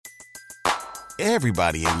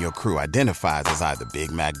Everybody in your crew identifies as either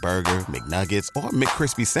Big Mac Burger, McNuggets, or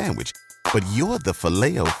McCrispy Sandwich. But you're the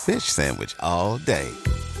Filet-O-Fish Sandwich all day.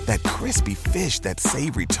 That crispy fish, that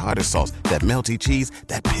savory tartar sauce, that melty cheese,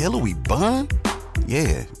 that pillowy bun.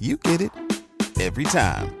 Yeah, you get it. Every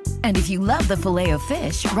time. And if you love the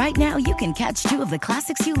Filet-O-Fish, right now you can catch two of the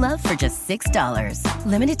classics you love for just $6.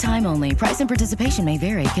 Limited time only. Price and participation may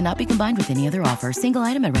vary. Cannot be combined with any other offer. Single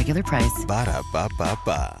item at regular price.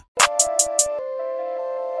 Ba-da-ba-ba-ba.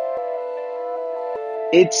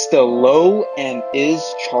 It's the Low and Is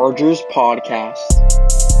Chargers podcast.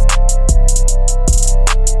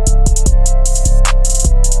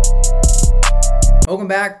 Welcome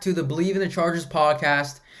back to the Believe in the Chargers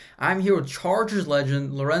podcast. I'm here with Chargers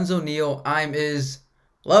legend Lorenzo Neal. I'm Is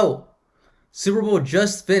Low. Super Bowl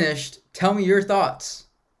just finished. Tell me your thoughts.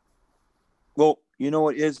 Well, you know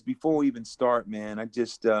what is before we even start, man, I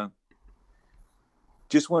just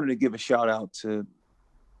wanted to give a shout out to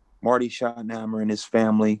Marty Schottenheimer and his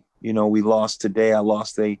family. You know, we lost today. I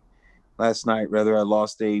lost a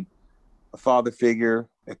father figure,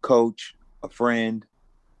 a coach, a friend.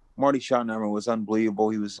 Marty Schottenheimer was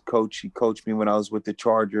unbelievable. He was a coach. He coached me when I was with the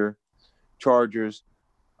Chargers.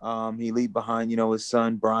 He leave behind, his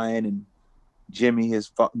son, Brian, and Jimmy,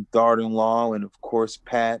 his daughter-in-law, and, of course,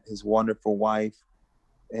 Pat, his wonderful wife.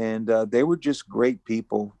 And they were just great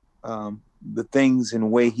people. The things and the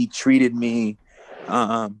way he treated me,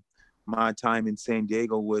 my time in San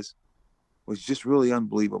Diego was just really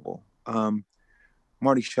unbelievable.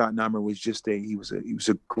 Marty Schottenheimer was he was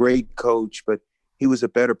a great coach, but he was a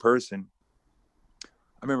better person. I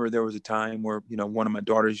remember there was a time where, one of my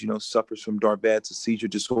daughters, suffers from Darbett's, a seizure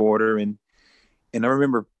disorder. And I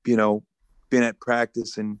remember, being at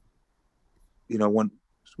practice and, one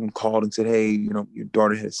called and said, hey, your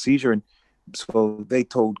daughter had a seizure. And so they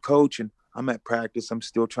told coach, and I'm at practice. I'm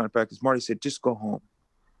still trying to practice. Marty said, just go home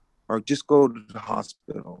or just go to the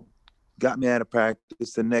hospital. Got me out of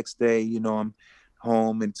practice. The next day, I'm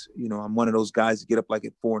home and, I'm one of those guys that get up like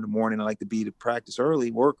at 4 a.m. I like to be to practice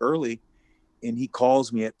early, work early. And he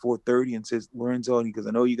calls me at 4:30 and says, Lorenzo, and he goes,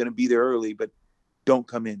 I know you're going to be there early, but don't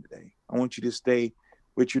come in today. I want you to stay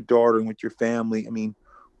with your daughter and with your family. I mean,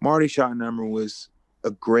 Marty Schottenheimer was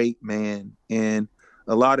a great man. And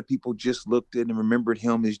a lot of people just looked at and remembered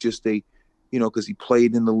him as just because he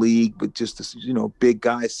played in the league, but just this, big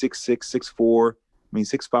guy, 6'6", 6'4",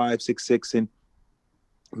 6'5", 6'6", and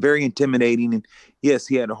very intimidating. And yes,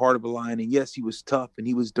 he had a heart of a lion. And yes, he was tough and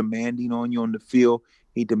he was demanding on you on the field.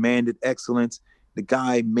 He demanded excellence. The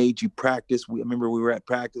guy made you practice. I remember we were at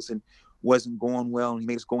practice and wasn't going well. And he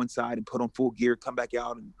made us go inside and put on full gear, come back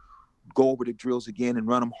out and go over the drills again and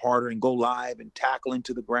run them harder and go live and tackle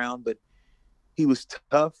into the ground. But he was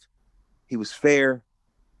tough. He was fair,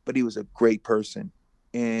 but he was a great person.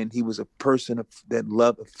 And he was a person that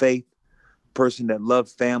loved faith, person that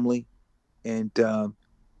loved family. And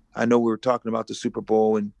I know we were talking about the Super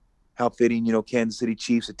Bowl and how fitting, Kansas City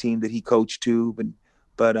Chiefs, a team that he coached too.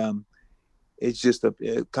 But it's just a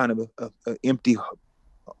kind of a empty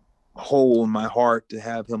hole in my heart to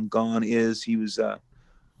have him gone. He was the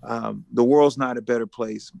world's not a better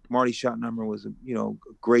place. Marty Schottenheimer was a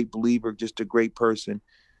great believer, just a great person.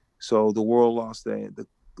 So the world lost the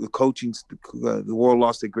coaching. The world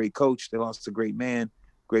lost a great coach. They lost a great man,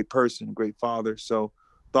 great person, great father. So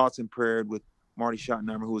thoughts and prayers with Marty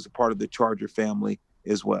Schottenheimer, who was a part of the Charger family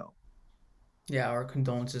as well. Yeah, our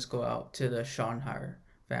condolences go out to the Schottenheimer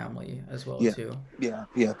family as well, too. Yeah.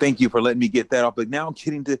 Thank you for letting me get that off. But now I'm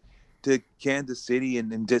getting to Kansas City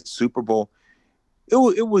and just Super Bowl.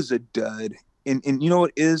 It was a dud. And you know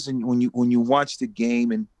what it is? And when you watch the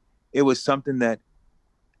game, and it was something that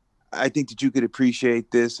I think that you could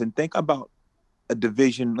appreciate this and think about a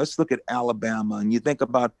division. Let's look at Alabama, and you think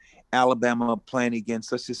about Alabama playing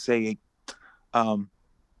against, let's just say,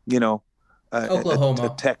 Oklahoma,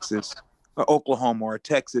 a Texas, or Oklahoma, or a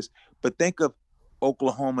Texas. But think of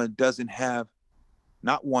Oklahoma doesn't have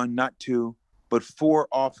not one, not two, but 4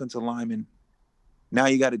 offensive linemen. Now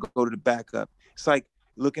you got to go to the backup. It's like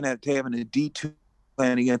looking at having a D2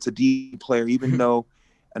 playing against a D player, even though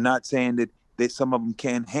I'm not saying that some of them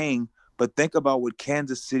can hang, but think about what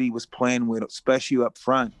Kansas City was playing with, especially up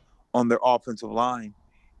front on their offensive line.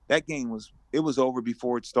 That game was over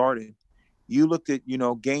before it started. You looked at,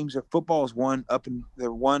 games of football is won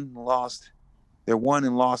and lost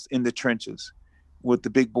in the trenches with the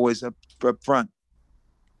big boys up front.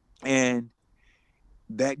 And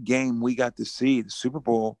that game we got to see, the Super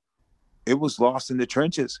Bowl, it was lost in the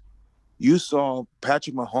trenches. You saw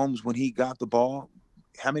Patrick Mahomes when he got the ball.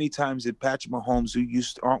 How many times did Patrick Mahomes,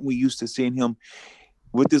 aren't we used to seeing him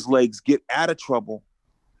with his legs get out of trouble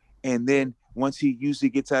and then once he usually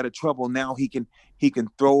gets out of trouble, now he can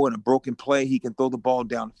throw in a broken play. He can throw the ball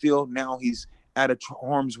downfield. Now he's out of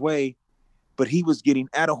harm's way, but he was getting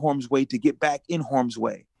out of harm's way to get back in harm's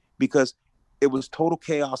way because it was total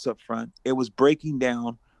chaos up front. It was breaking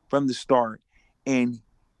down from the start, and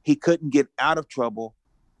he couldn't get out of trouble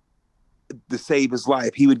to save his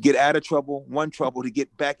life. He would get out of trouble, trouble, to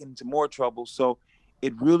get back into more trouble. So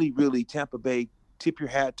it really, really, Tampa Bay, tip your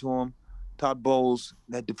hat to him, Todd Bowles,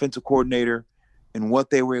 that defensive coordinator, and what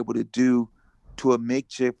they were able to do to a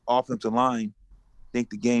makeshift offensive line. I think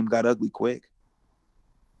the game got ugly quick.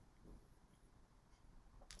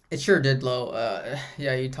 It sure did, Lo.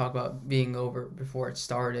 Yeah, you talk about being over before it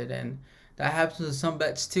started, and that happens with some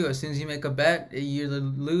bets too. As soon as you make a bet, you either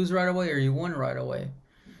lose right away or you win right away.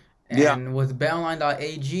 And with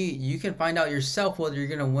BetOnline.ag, you can find out yourself whether you're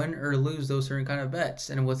going to win or lose those certain kind of bets.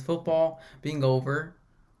 And with football being over,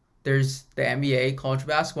 there's the NBA, college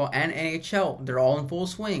basketball, and NHL. They're all in full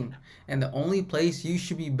swing. And the only place you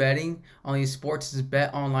should be betting on these sports is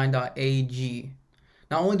BetOnline.ag.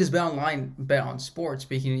 Not only does BetOnline bet on sports,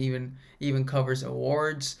 but even covers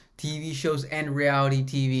awards, TV shows, and reality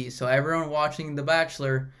TV. So everyone watching The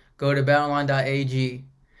Bachelor, go to BetOnline.ag.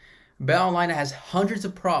 BetOnline has hundreds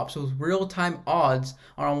of props with real-time odds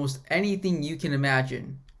on almost anything you can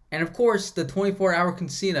imagine. And of course, the 24-hour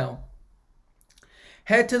casino.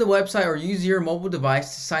 Head to the website or use your mobile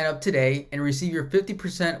device to sign up today and receive your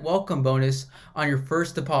 50% welcome bonus on your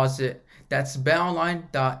first deposit. That's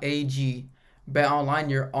betonline.ag. BetOnline,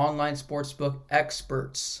 your online sportsbook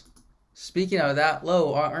experts. Speaking of that,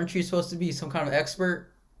 Lo, aren't you supposed to be some kind of expert?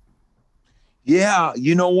 Yeah,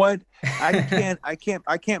 you know what? I can't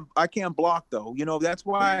block though. You know, that's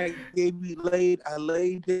why I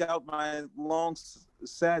laid out my long,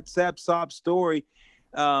 sad sob story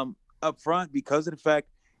up front, because of the fact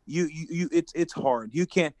it's hard. You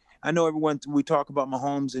can't. I know we talk about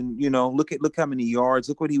Mahomes and, you know, look how many yards,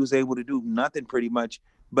 look what he was able to do. Nothing pretty much,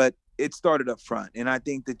 but it started up front. And I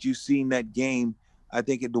think that you've seen that game. I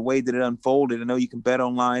think the way that it unfolded, I know you can bet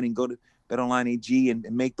online and go to BetOnline.ag and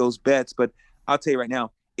make those bets, but I'll tell you right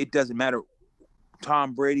now, it doesn't matter.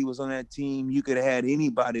 Tom Brady was on that team. You could have had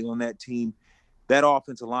anybody on that team. That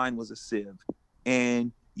offensive line was a sieve.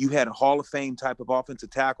 And you had a Hall of Fame type of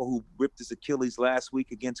offensive tackle who ripped his Achilles last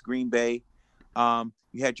week against Green Bay. You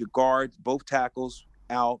had your guards, both tackles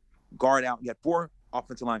out, guard out. You had 4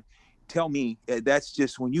 offensive line. Tell me, that's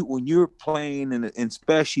just when you're playing, and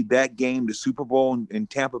especially that game, the Super Bowl in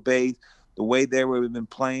Tampa Bay, the way they were been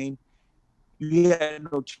playing, you had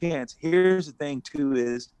no chance. Here's the thing, too,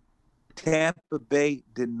 is Tampa Bay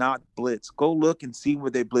did not blitz. Go look and see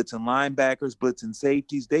where they blitzing linebackers, blitzing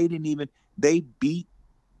safeties. They beat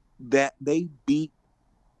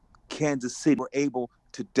Kansas City. Were able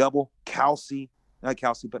to double Tyreek.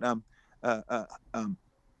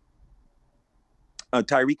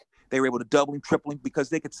 They were able to double him, triple him, because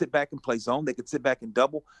they could sit back and play zone. They could sit back and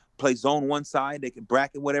double, play zone one side. They could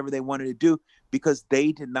bracket whatever they wanted to do, because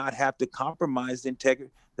they did not have to compromise the integrity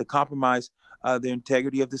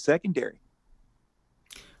of the secondary.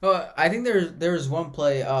 Well, I think there was one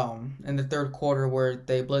play in the third quarter where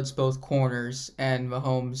they blitzed both corners, and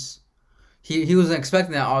Mahomes, he wasn't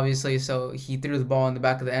expecting that, obviously, so he threw the ball in the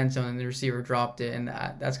back of the end zone and the receiver dropped it, and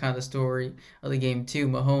that's kind of the story of the game too.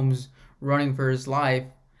 Mahomes running for his life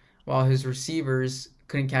while his receivers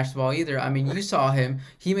couldn't catch the ball either. I mean, you saw him.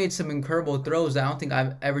 He made some incredible throws that I don't think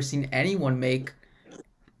I've ever seen anyone make.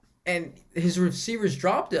 And his receivers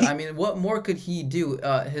dropped it. I mean, what more could he do?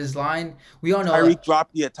 His line, we all know. Tyreek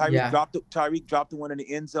dropped the one in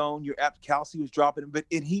the end zone. Your app Kelsey was dropping it, but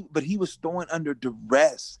he was throwing under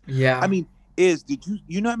duress. Yeah. I mean, did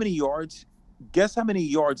you know how many yards? Guess how many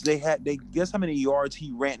yards they had? Guess how many yards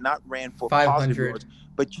he ran for 500 yards.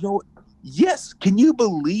 But you know what? Yes, can you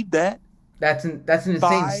believe that? That's an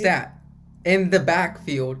insane stat. In the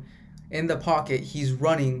backfield, in the pocket, he's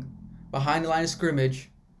running behind the line of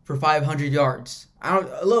scrimmage for 500 yards.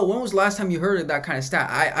 Lo, when was the last time you heard of that kind of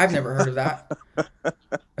stat? I've never heard of that.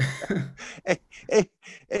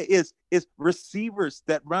 It's receivers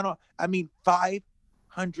that run off. I mean,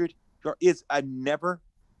 500 yards. I never,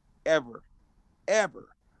 ever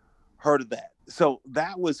heard of that. So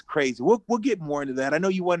that was crazy. We'll get more into that. I know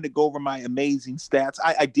you wanted to go over my amazing stats.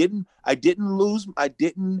 I didn't lose. I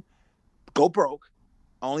didn't go broke.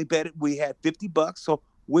 I only bet it. We had $50. So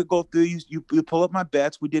we'll go through. You pull up my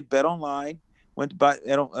bets. We did Bet Online. Went to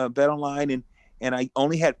Bet Online, and I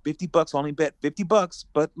only had $50. Only bet $50.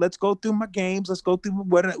 But let's go through my games. Let's go through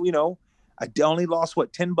what I only lost $10,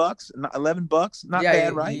 $11. Not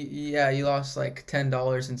bad, right? You lost like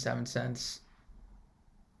 $10.07.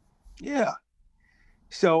 Yeah.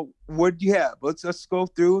 So what do you have? Let's go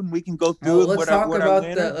through and we can go Well, through what our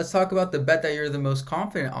winner. let's talk about the bet that you're the most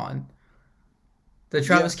confident on. The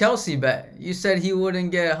Travis Yes, Kelsey bet. You said he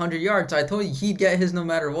wouldn't get 100 yards. I told you he'd get his no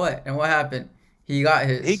matter what. And what happened? He got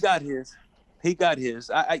he his. got his. He got his.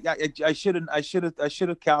 I should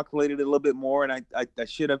have calculated it a little bit more, and I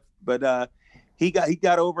should have, but he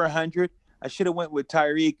got over 100. I should have went with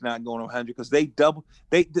Tyreek not going 100 because they double.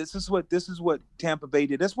 This is what Tampa Bay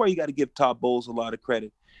did. That's why you got to give Todd Bowles a lot of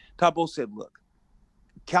credit. Todd Bowles said, "Look,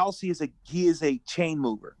 Kelsey is a chain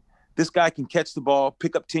mover. This guy can catch the ball,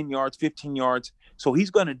 pick up 10 yards, 15 yards. So he's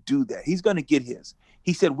going to do that. He's going to get his."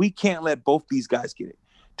 He said, "We can't let both these guys get it."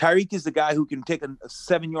 Tyreek is the guy who can take a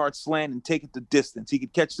 7-yard slant and take it the distance. He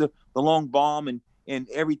could catch the long bomb and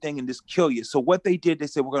everything and just kill you. So what they did, they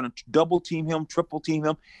said, we're going to double team him, triple team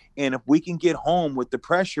him. And if we can get home with the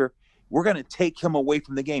pressure, we're going to take him away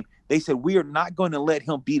from the game. They said, we are not going to let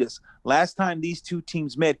him beat us. Last time these two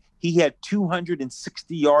teams met, he had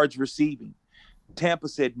 260 yards receiving. Tampa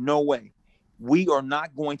said, no way. We are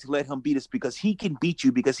not going to let him beat us because he can beat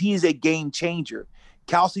you because he is a game changer.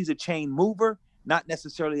 Kelsey's a chain mover, not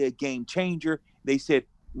necessarily a game changer. They said,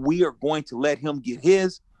 we are going to let him get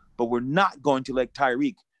his, but we're not going to let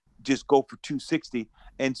Tyreek just go for 260.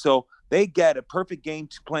 And so they got a perfect game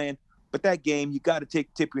plan. But that game, you got to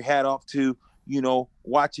tip your hat off to,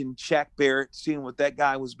 watching Shaq Barrett, seeing what that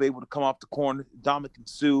guy was able to come off the corner, Dominic and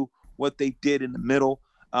Sue, what they did in the middle.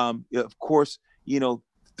 Of course,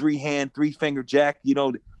 three-finger Jack,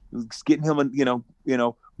 getting him,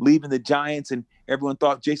 leaving the Giants, and everyone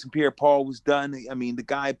thought Jason Pierre-Paul was done. I mean, the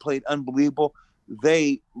guy played unbelievable.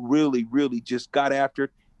 They really, really just got after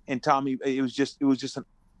it. And Tommy, it was just an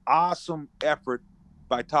awesome effort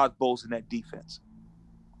by Todd Bowles in that defense.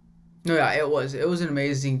 No, yeah, it was. It was an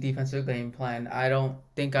amazing defensive game plan. I don't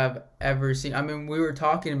think I've ever seen. I mean, we were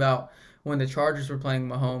talking about when the Chargers were playing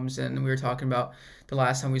Mahomes, and we were talking about the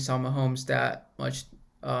last time we saw Mahomes that much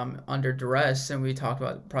under duress, and we talked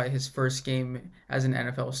about probably his first game as an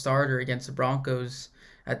NFL starter against the Broncos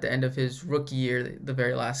at the end of his rookie year, the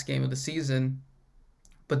very last game of the season.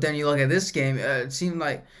 But then you look at this game, it seemed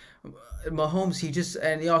like Mahomes,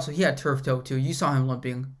 he had turf toe too. You saw him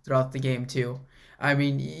limping throughout the game too. I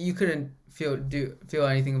mean, you couldn't feel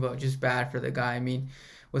anything about just bad for the guy. I mean,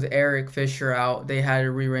 with Eric Fisher out, they had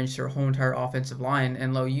to rearrange their whole entire offensive line.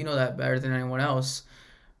 And Lo, you know that better than anyone else.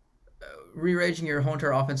 Rearranging your whole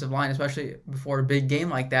entire offensive line, especially before a big game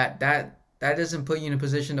like that doesn't put you in a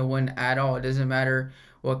position to win at all. It doesn't matter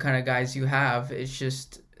what kind of guys you have. It's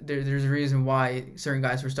just there's a reason why certain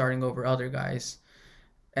guys were starting over other guys.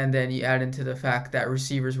 And then you add into the fact that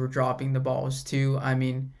receivers were dropping the balls too. I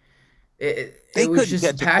mean, it was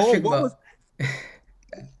just Patrick.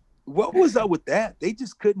 What was up with that? They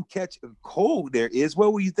just couldn't catch a cold.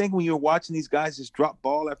 What were you thinking when you were watching these guys just drop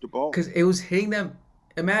ball after ball? Because it was hitting them.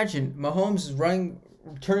 Imagine Mahomes is running,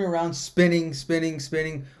 turning around, spinning,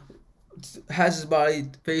 has his body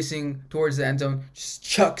facing towards the end zone, just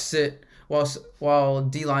chucks it while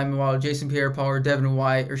Jason Pierre-Paul or Devin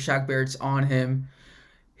White or Shaq Barrett's on him,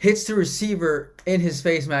 hits the receiver in his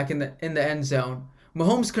face mask in the end zone.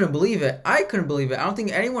 Mahomes couldn't believe it. I couldn't believe it. I don't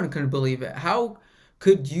think anyone could believe it. How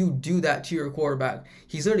could you do that to your quarterback?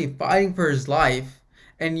 He's literally fighting for his life,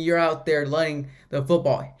 and you're out there letting the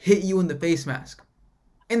football hit you in the face mask.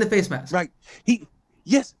 In the face mask. Right.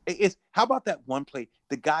 How about that one play?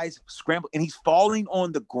 The guy's scrambling, and he's falling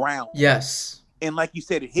on the ground. Yes. And like you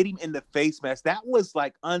said, it hit him in the face mask. That was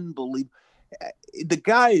like unbelievable. The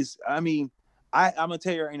guys, I'm going to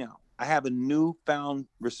tell you right now, I have a newfound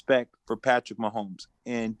respect for Patrick Mahomes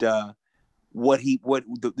and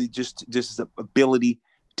just his ability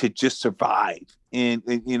to just survive. And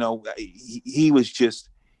he was just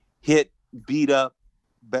hit, beat up,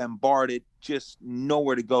 bombarded, just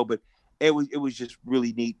nowhere to go. But it was just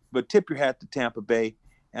really neat. But tip your hat to Tampa Bay.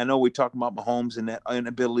 I know we're talking about Mahomes and that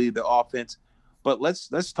inability of the offense, but let's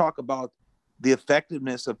talk about the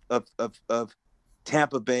effectiveness of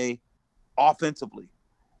Tampa Bay offensively.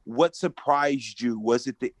 What surprised you? Was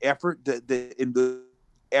it the effort in the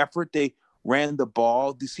effort they ran the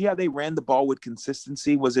ball? Do you see how they ran the ball with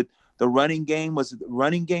consistency? Was it the running game? Was it the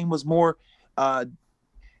running game was more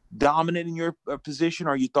dominant in your position,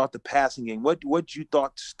 or you thought the passing game? What you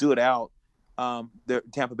thought stood out the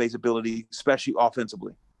Tampa Bay's ability, especially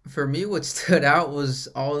offensively? For me, what stood out was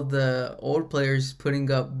all of the old players putting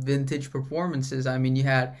up vintage performances. I mean, you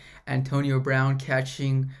had Antonio Brown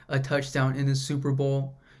catching a touchdown in the Super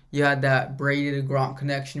Bowl. You had that Brady to Gronk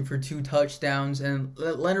connection for 2 touchdowns. And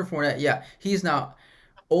Leonard Fournette, yeah, he's not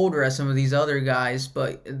older as some of these other guys,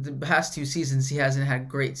 but the past 2 seasons he hasn't had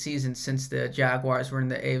great seasons since the Jaguars were in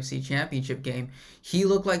the AFC Championship game. He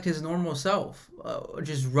looked like his normal self,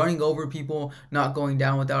 just running over people, not going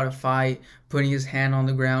down without a fight, putting his hand on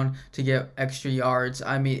the ground to get extra yards.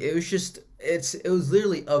 I mean, it was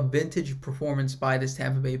literally a vintage performance by this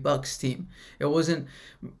Tampa Bay Bucks team. It wasn't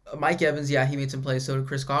Mike Evans, yeah, he made some plays, so did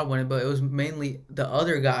Chris Godwin, but it was mainly the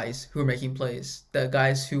other guys who were making plays, the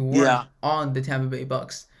guys who weren't on the Tampa Bay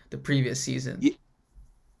Bucks the previous season.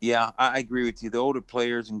 Yeah, I agree with you. The older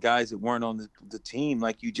players and guys that weren't on the team,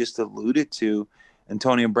 like you just alluded to,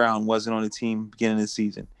 Antonio Brown wasn't on the team beginning of the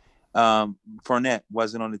season. Fournette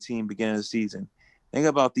wasn't on the team beginning of the season. Think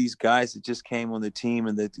about these guys that just came on the team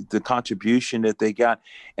and the contribution that they got.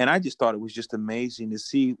 And I just thought it was just amazing to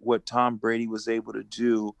see what Tom Brady was able to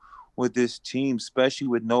do with this team, especially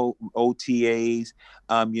with no OTAs,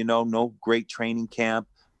 no great training camp.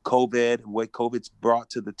 COVID, what COVID's brought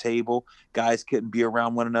to the table, guys couldn't be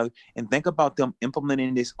around one another. And think about them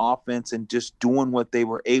implementing this offense and just doing what they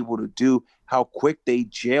were able to do, how quick they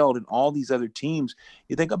gelled and all these other teams.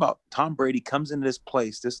 You think about Tom Brady comes into this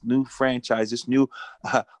place, this new franchise, this new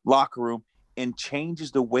locker room, and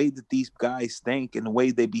changes the way that these guys think and the way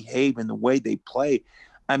they behave and the way they play.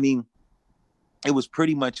 I mean, it was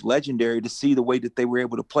pretty much legendary to see the way that they were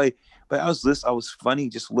able to play. But I was funny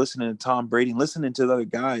just listening to Tom Brady and listening to the other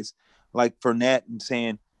guys like Fournette and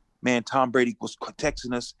saying, man, Tom Brady was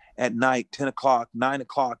texting us at night, 10 o'clock, 9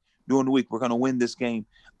 o'clock during the week. We're going to win this game.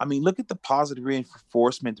 I mean, look at the positive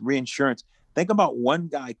reinsurance. Think about one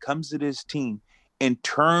guy comes to this team and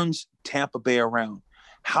turns Tampa Bay around.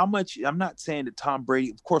 How much – I'm not saying that Tom Brady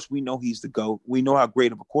 – of course, we know he's the GOAT. We know how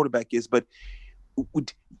great of a quarterback is. But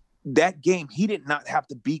that game, he did not have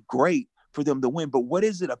to be great for them to win. But what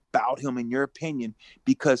is it about him, in your opinion?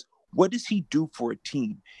 Because what does he do for a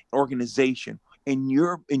team, organization? And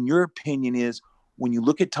your opinion is, when you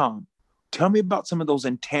look at Tom, tell me about some of those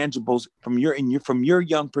intangibles from your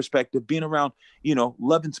young perspective, being around,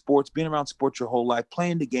 loving sports, being around sports your whole life,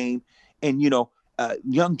 playing the game, and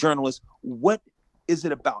young journalist. What is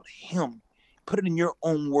it about him? Put it in your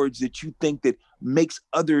own words that you think that makes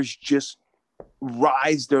others just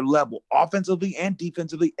rise their level offensively and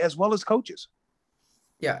defensively, as well as coaches.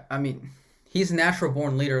 Yeah, I mean, he's a natural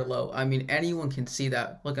born leader, Lo. I mean, anyone can see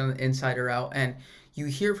that looking on the inside or out. And you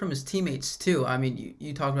hear from his teammates too. I mean,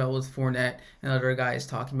 you talk about with Fournette and other guys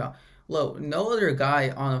talking about, Lo, no other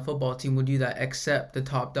guy on a football team would do that except the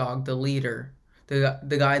top dog, the leader,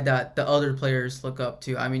 the guy that the other players look up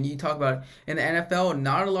to. I mean, you talk about in the NFL,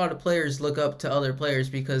 not a lot of players look up to other players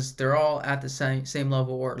because they're all at the same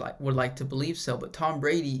level, or would like to believe so. But Tom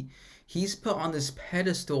Brady, he's put on this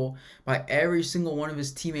pedestal by every single one of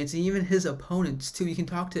his teammates and even his opponents too. You can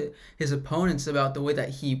talk to his opponents about the way that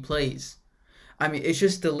he plays. I mean, it's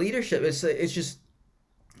just the leadership. It's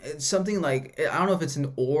something like, I don't know if it's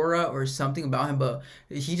an aura or something about him, but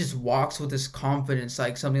he just walks with this confidence,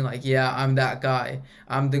 like something like, yeah, I'm that guy.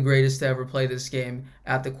 I'm the greatest to ever play this game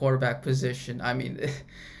at the quarterback position. I mean,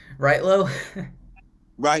 right, Lo?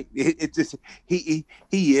 Right. It's just he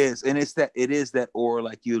is, and it is that aura,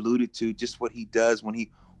 like you alluded to, just what he does when he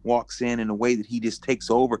walks in the way that he just takes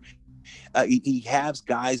over. He has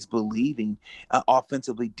guys believing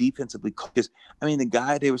offensively, defensively. Because I mean, the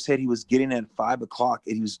guy they said he was getting at 5 o'clock,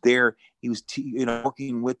 and he was there. He was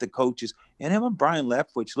working with the coaches, and him and Brian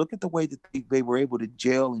Leftwich. Look at the way that they were able to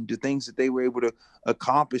gel and do things that they were able to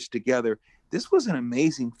accomplish together. This was an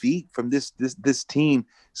amazing feat from this team,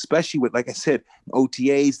 especially with, like I said,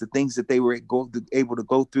 OTAs, the things that they were able to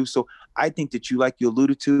go through. So I think that like you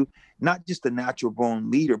alluded to, not just a natural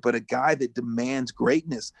born leader, but a guy that demands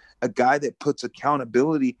greatness, a guy that puts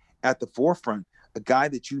accountability at the forefront, a guy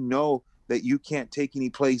that that you can't take any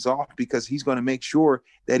plays off because he's going to make sure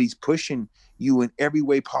that he's pushing you in every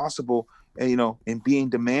way possible, and being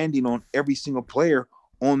demanding on every single player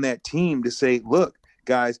on that team to say, look,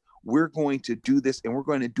 guys, we're going to do this, and we're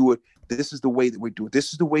going to do it. This is the way that we do it.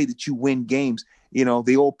 This is the way that you win games.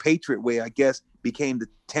 The old Patriot way, I guess, became the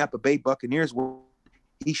Tampa Bay Buccaneers, where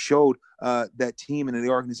he showed that team and the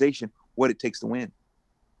organization what it takes to win.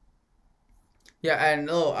 Yeah, and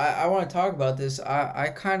I want to talk about this.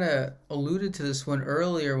 I kind of alluded to this one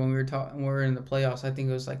earlier when we were in the playoffs. I think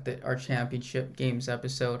it was like our championship games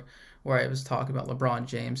episode where I was talking about LeBron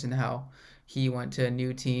James and how he went to a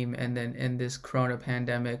new team, and then in this Corona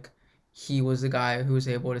pandemic, he was the guy who was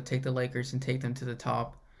able to take the Lakers and take them to the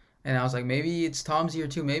top. And I was like, maybe it's Tom's year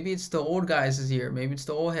too. Maybe it's the old guys' year. Maybe it's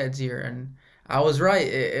the old heads' year. And I was right.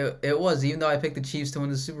 It was. Even though I picked the Chiefs to win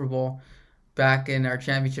the Super Bowl back in our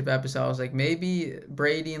championship episode, I was like, maybe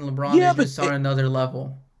Brady and LeBron are just on another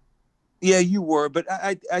level. Yeah, you were, but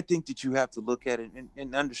I think that you have to look at it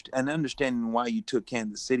and understanding why you took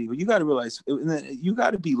Kansas City. But you got to realize you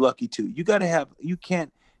got to be lucky too. You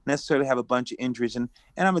can't necessarily have a bunch of injuries. And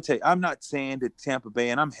I'm gonna tell you, I'm not saying that Tampa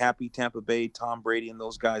Bay, and I'm happy Tampa Bay, Tom Brady, and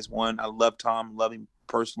those guys won. I love Tom, love him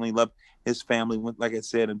personally, love his family. Like I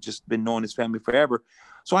said, I've just been knowing his family forever,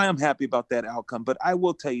 so I am happy about that outcome. But I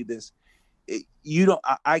will tell you this.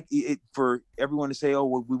 For everyone to say, oh,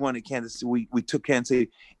 well, we wanted Kansas City, we took Kansas City.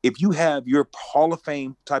 If you have your Hall of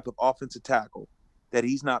Fame type of offensive tackle that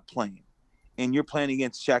he's not playing, and you're playing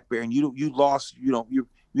against Shaq Barrett, and you lost, you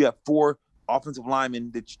have 4 offensive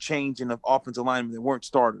linemen that you changed in the offensive linemen that weren't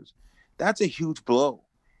starters, that's a huge blow,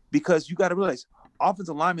 because you got to realize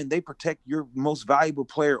offensive linemen, they protect your most valuable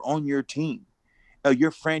player on your team.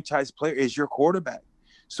 Your franchise player is your quarterback.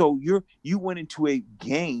 So you went into a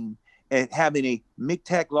game and having a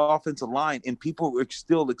McTaggart offensive line, and people are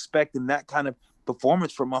still expecting that kind of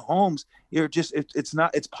performance from Mahomes.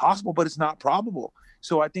 It's possible, but it's not probable.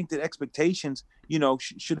 So I think that expectations,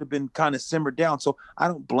 should have been kind of simmered down. So I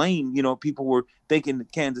don't blame, people were thinking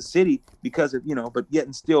Kansas City because of, but yet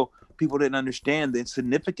and still people didn't understand the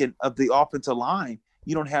significance of the offensive line.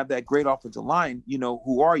 You don't have that great offensive line.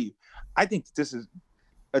 Who are you? I think this is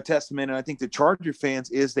a testament, and I think the Charger fans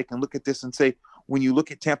they can look at this and say, when you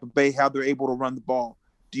look at Tampa Bay, how they're able to run the ball,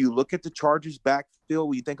 do you look at the Chargers backfield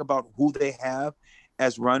when you think about who they have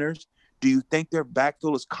as runners? Do you think their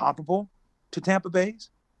backfield is comparable to Tampa Bay's?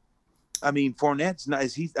 I mean, Fournette's not.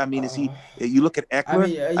 Is he? You look at Eckler.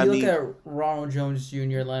 Look at Ronald Jones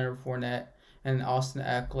Jr., Leonard Fournette, and Austin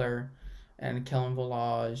Eckler, and Kellen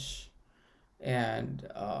Balaj, and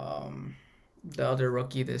the other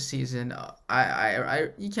rookie this season.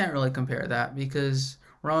 You can't really compare that, because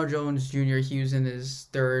Ronald Jones Jr., he was in his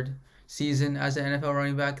 3rd season as an NFL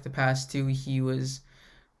running back. The past 2, he was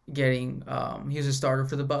getting he was a starter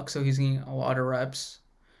for the Bucs, so he's getting a lot of reps.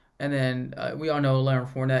 And then we all know Leonard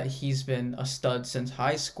Fournette, he's been a stud since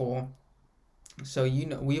high school. So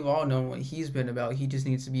we've all known what he's been about. He just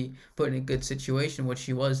needs to be put in a good situation, which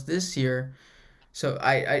he was this year. So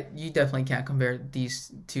you definitely can't compare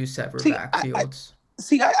these 2 separate backfields.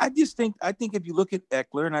 I think if you look at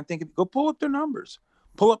Eckler, and I think if you go pull up their numbers,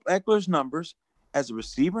 pull up Eckler's numbers as a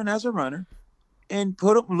receiver and as a runner, and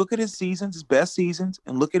look at his seasons, his best seasons,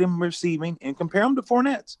 and look at him receiving and compare him to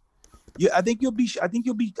Fournette's. I think you'll be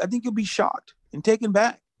shocked and taken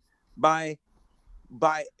back by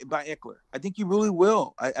Eckler. I think you really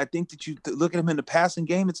will. I think that you look at him in the passing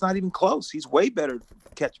game, it's not even close. He's way better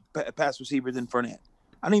catch pass receiver than Fournette.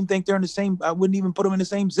 I don't even think they're in the same. I wouldn't even put them in the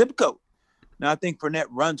same zip code. Now I think Fournette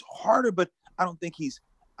runs harder, but I don't think he's.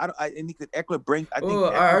 I think that Eckler brings.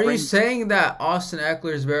 Are you saying that Austin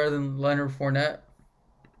Eckler is better than Leonard Fournette?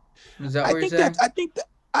 Is that what you're saying? I think that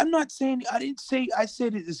I'm not saying. I didn't say. I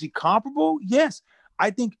said, is he comparable? Yes. I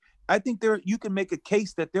think you can make a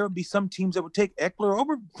case that there would be some teams that would take Eckler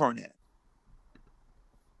over Fournette.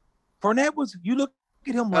 Fournette was. You look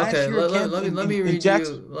at him last year. Let me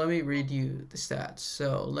read you the stats.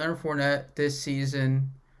 So Leonard Fournette this season,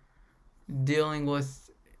 dealing with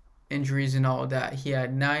injuries and all that, he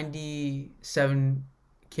had 97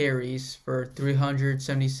 carries for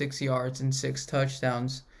 376 yards and 6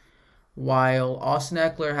 touchdowns, while Austin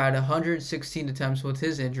Eckler had 116 attempts with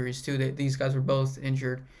his injuries too. These guys were both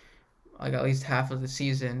injured like at least half of the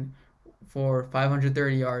season, for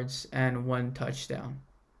 530 yards and 1 touchdown.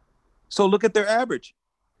 So look at their average.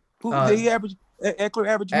 Eckler averaged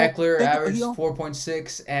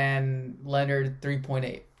 4.6 and Leonard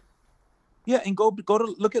 3.8. Yeah, and go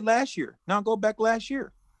to look at last year. Now go back last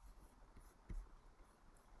year.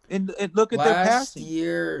 And look at their passing. Last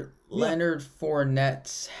year, Leonard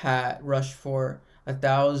Fournette had rushed for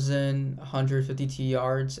 1,152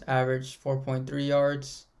 yards, averaged 4.3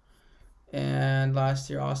 yards. And last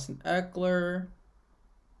year, Austin Eckler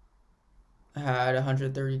had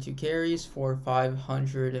 132 carries for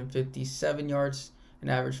 557 yards and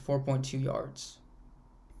averaged 4.2 yards.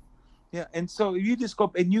 Yeah, and so you just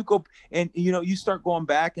go and you start going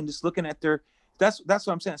back and just looking at their. That's what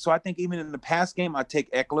I'm saying. So I think even in the pass game, I would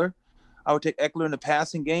take Eckler in the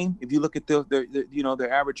passing game. If you look at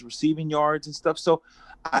their average receiving yards and stuff. So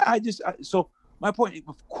so my point,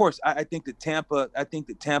 of course, I think that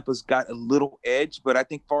Tampa's got a little edge, but I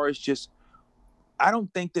think far as just. I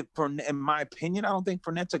don't think that in my opinion, I don't think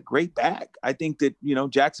Fournette's a great back. I think that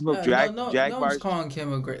Jacksonville Jaguars. No one's calling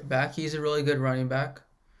him a great back. He's a really good running back.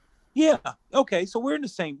 Yeah. Okay. So we're in the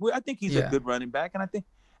same. I think he's a good running back, and I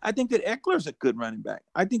think that Eckler's a good running back.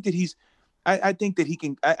 I think that he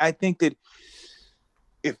can. I think that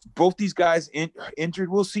if both these guys injured,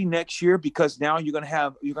 we'll see next year, because now you're gonna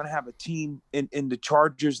have a team in the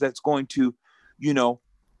Chargers that's going to,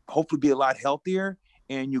 hopefully be a lot healthier,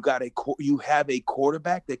 and you have a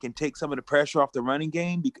quarterback that can take some of the pressure off the running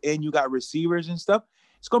game, and you got receivers and stuff.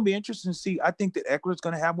 It's going to be interesting to see. I think that Eckler's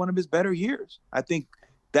going to have one of his better years. I think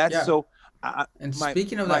that's so.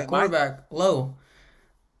 Speaking of that quarterback,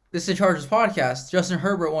 this is the Chargers podcast. Justin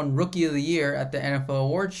Herbert won Rookie of the Year at the NFL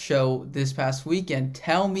Awards show this past weekend.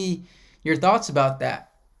 Tell me your thoughts about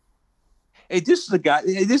that. Hey, this is a guy.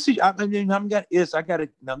 This is now.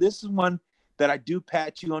 This is one that I do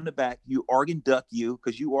pat you on the back. You Oregon Duck,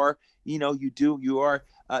 because you are, you are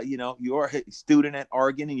a student at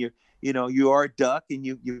Oregon, and you are a Duck, and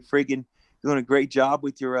you're friggin' doing a great job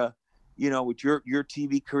with your, with your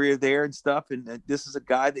TV career there and stuff. And this is a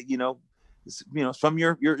guy that, from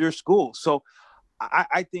your school. So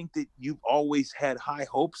I think that you've always had high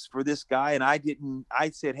hopes for this guy. And I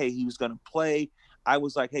said, hey, he was going to play. I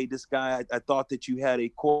was like, hey, this guy, I thought that you had a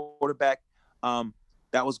quarterback,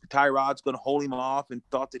 that was Tyrod's going to hold him off, and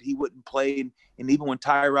thought that he wouldn't play. And even when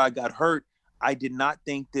Tyrod got hurt, I did not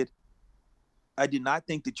think that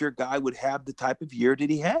your guy would have the type of year that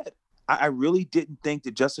he had. I really didn't think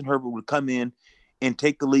that Justin Herbert would come in and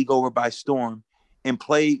take the league over by storm and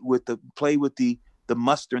play with the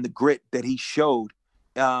muster and the grit that he showed.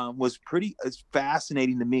 Was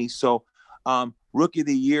fascinating to me. So Rookie of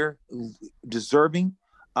the Year, deserving.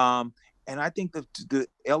 And I think the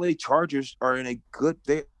LA Chargers are in a good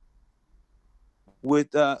fit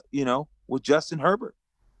with Justin Herbert.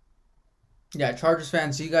 Yeah, Chargers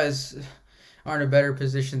fans, you guys are in a better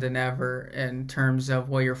position than ever in terms of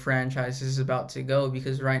where your franchise is about to go,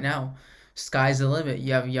 because right now, sky's the limit.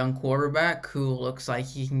 You have a young quarterback who looks like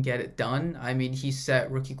he can get it done. I mean, he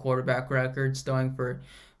set rookie quarterback records, throwing for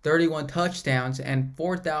 31 touchdowns and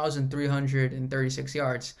 4,336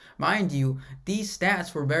 yards. Mind you, these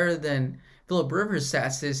stats were better than Phillip Rivers'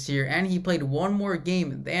 stats this year, and he played one more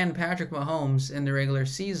game than Patrick Mahomes in the regular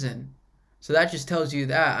season. So that just tells you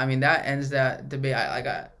that. I mean, that ends that debate. I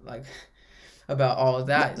got about all of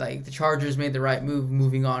that. Like, the Chargers made the right move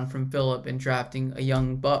moving on from Phillip and drafting a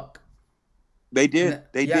young buck. They did.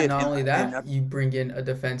 They did. Not only that, you bring in a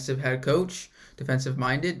defensive head coach,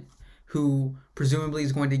 defensive-minded, who presumably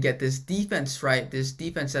is going to get this defense right. This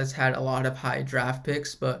defense has had a lot of high draft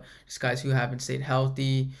picks, but just guys who haven't stayed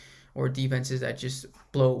healthy, or defenses that just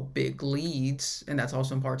blow big leads, and that's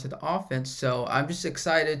also in part to the offense. So I'm just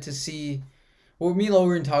excited to see. Well, me and Lo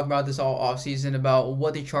were going to talk about this all offseason, about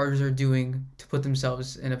what the Chargers are doing to put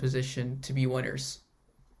themselves in a position to be winners.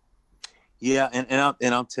 Yeah,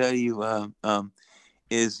 and I'll tell you,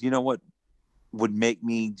 is what would make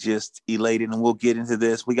me just elated, and we'll get into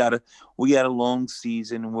this. We got a long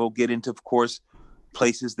season, and we'll get into, of course,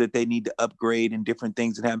 places that they need to upgrade and different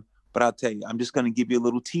things that have. But I'll tell you, I'm just going to give you a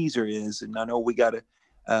little teaser. And I know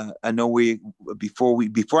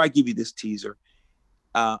before I give you this teaser,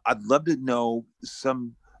 I'd love to know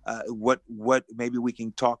some what maybe we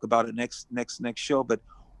can talk about it next show. But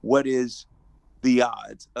what is the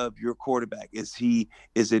odds of your quarterback?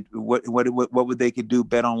 What would they could do?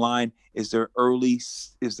 Bet Online. Is there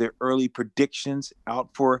early predictions out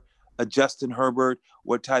for a Justin Herbert?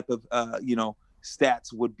 What type of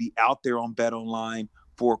stats would be out there on Bet Online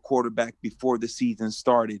for a quarterback before the season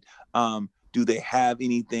started? Do they have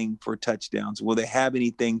anything for touchdowns? Will they have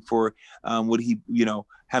anything for would he,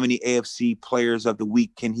 how many AFC players of the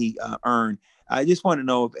week can he earn? I just want to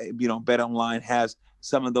know if, Bet Online has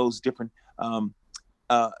some of those different some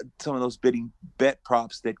of those bet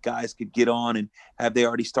props that guys could get on, and have they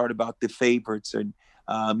already started about the favorites? And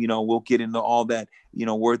we'll get into all that,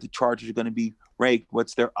 where the Chargers are going to be ranked,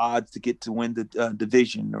 what's their odds to win the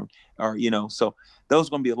division, or so those are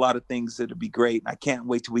going to be a lot of things that'll be great. I can't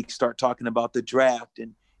wait till we start talking about the draft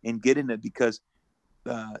and get in it, because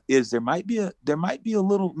there might be a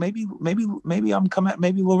little, maybe I'm coming,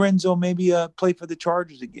 maybe Lorenzo play for the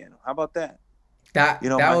Chargers again. How about that? That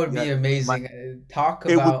would be amazing. Talk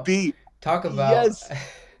about yes.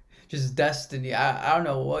 Just destiny. I don't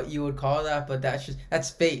know what you would call that, but that's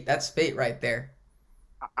fate. That's fate right there.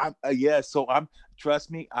 So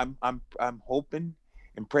trust me, I'm hoping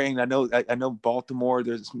and praying. I know Baltimore,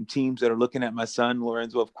 there's some teams that are looking at my son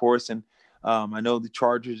Lorenzo, of course, and I know the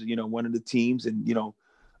Chargers, one of the teams, and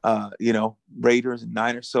Raiders and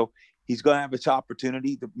Niners. So he's going to have an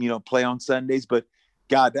opportunity to play on Sundays. But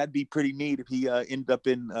God, that'd be pretty neat if he ended up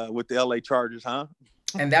with the LA Chargers, huh?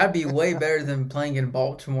 And that'd be way better than playing in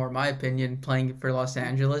Baltimore, in my opinion. Playing for Los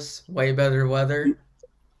Angeles, way better weather.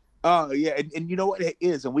 Oh yeah, and you know what it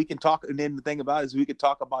is, and we can talk. And then the thing about it is, we could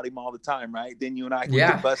talk about him all the time, right? Then you and I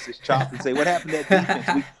can bust his chops and say, "What happened to that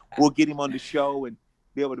defense?" We'll get him on the show and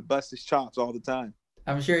be able to bust his chops all the time.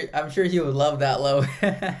 I'm sure he would love that, Lo.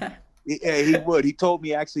 Yeah, he would. He told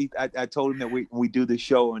me actually. I told him that we do the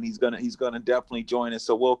show, and he's gonna definitely join us.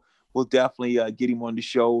 So we'll definitely get him on the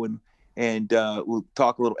show, and we'll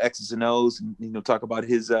talk a little X's and O's, and talk about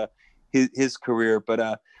his career.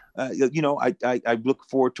 But I look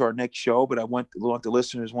forward to our next show, but I want the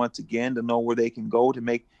listeners once again to know where they can go to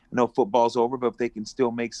make. I know football's over, but if they can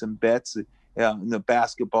still make some bets in the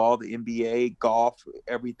basketball, the NBA, golf,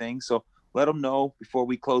 everything. So let them know before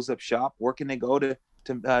we close up shop. Where can they go to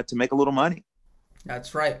make a little money?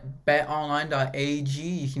 That's right. BetOnline.ag.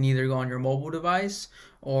 You can either go on your mobile device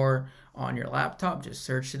or on your laptop. Just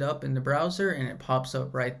search it up in the browser, and it pops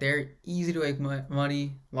up right there. Easy to make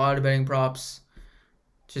money. A lot of betting props.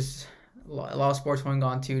 Just a lot of sports going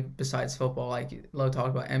on too, besides football, like Lo talked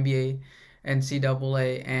about, NBA,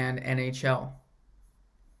 NCAA, and NHL.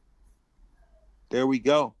 There we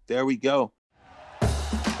go.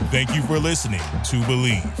 Thank you for listening to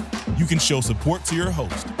Believe. You can show support to your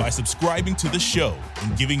host by subscribing to the show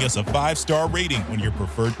and giving us a 5-star rating on your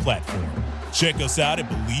preferred platform. Check us out at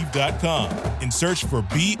Believe.com and search for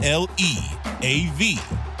BLEAV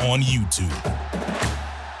on YouTube.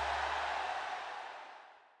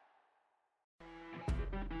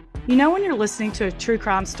 You know when you're listening to a true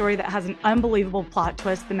crime story that has an unbelievable plot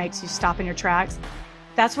twist that makes you stop in your tracks?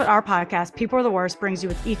 That's what our podcast, People Are the Worst, brings you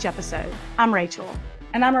with each episode. I'm Rachel.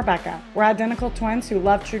 And I'm Rebecca. We're identical twins who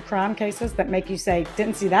love true crime cases that make you say,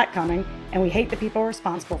 didn't see that coming, and we hate the people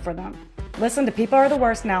responsible for them. Listen to People Are the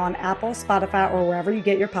Worst now on Apple, Spotify, or wherever you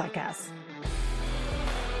get your podcasts.